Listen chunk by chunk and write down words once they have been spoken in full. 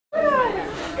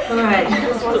Alright.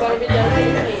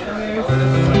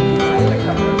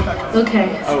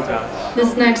 Okay. Oh god.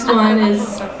 This next one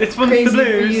is Crazy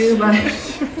for You by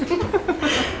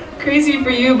Crazy for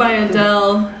You by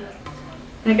Adele.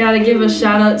 I gotta give a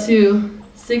shout out to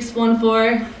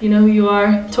 614, you know who you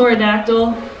are,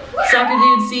 Pterodactyl, Soccer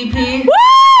Dude CP,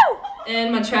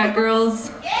 and my track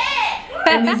girls,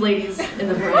 and these ladies in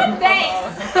the front.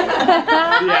 Thanks.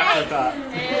 Yeah,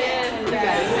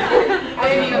 that.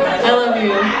 I love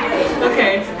you.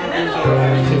 Okay.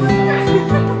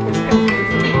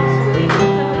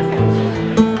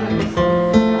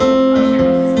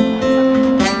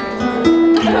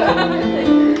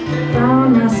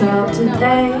 Found myself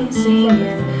today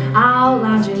singing out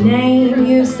loud your name.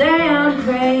 You say I'm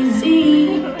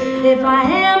crazy. If I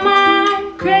am,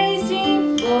 I'm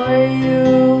crazy for you.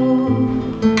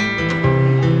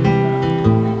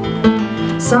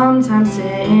 Sometimes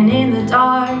sitting in the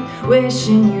dark,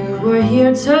 wishing you were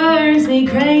here turns me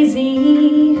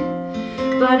crazy.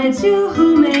 But it's you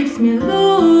who makes me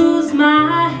lose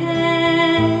my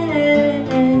head.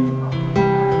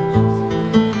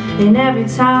 And every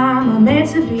time I'm meant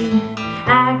to be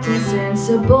acting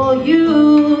sensible,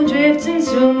 you drift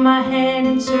into my head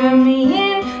and turn me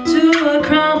into a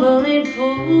crumbling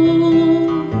fool.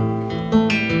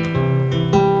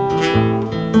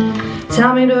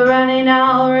 Tell me to run it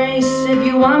out, race if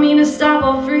you want me to stop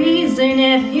or freeze. And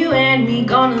if you and me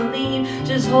gonna leave,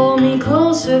 just hold me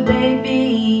closer,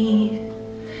 baby,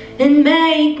 and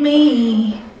make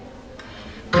me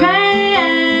crazy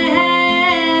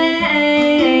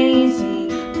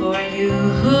for you.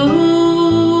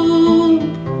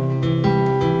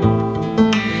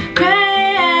 Crazy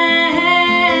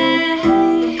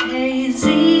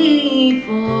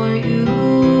for you.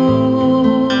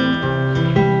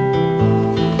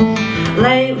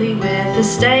 Lately with the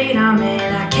state I'm in,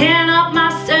 I can't help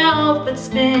myself but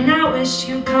spin. I wish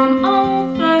you'd come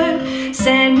over,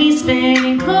 send me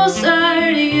spinning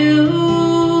closer to you.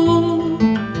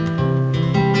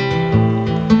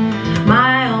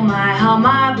 My oh my, how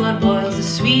my blood boils, a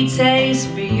sweet taste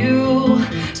for you.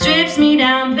 Strips me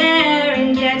down bare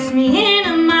and gets me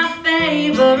into my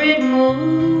favorite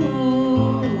mood.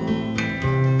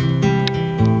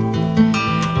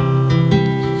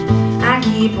 I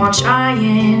keep on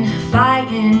trying,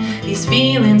 fighting these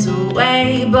feelings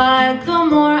away, but the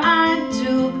more I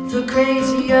do, the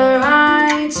crazier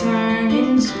I turn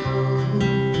into.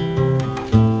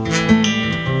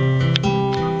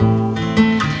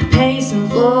 Pacing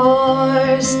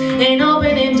floors and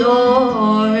opening doors.